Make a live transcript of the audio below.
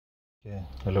Okay,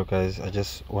 hello guys, I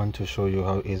just want to show you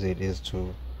how easy it is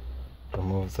to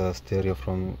remove the stereo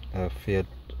from a Fiat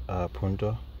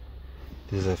Punto.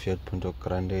 This is a Fiat Punto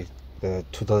Grande, the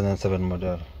 2007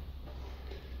 model.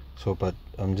 So, but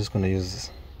I'm just going to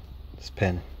use this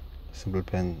pen, simple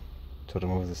pen, to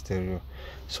remove the stereo.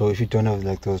 So if you don't have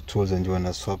like those tools and you want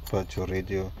to swap out your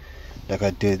radio, like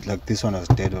I did, like this one was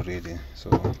dead already,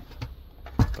 so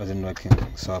it wasn't working.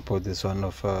 So I bought this one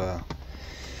of a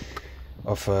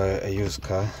used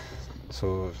car.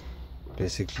 So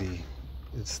basically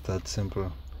it's that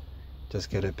simple. Just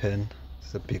get a pen,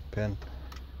 it's a big pen,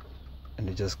 and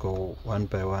you just go one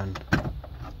by one.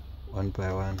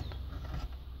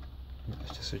 Let's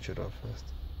just switch it off first.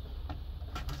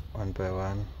 One by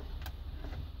one,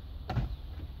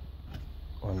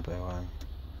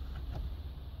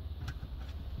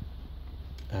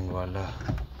 and voila.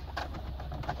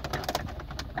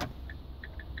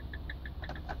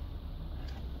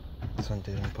 This one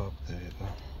didn't pop. There you go.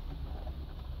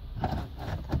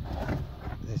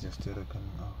 There's your stereo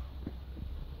coming off.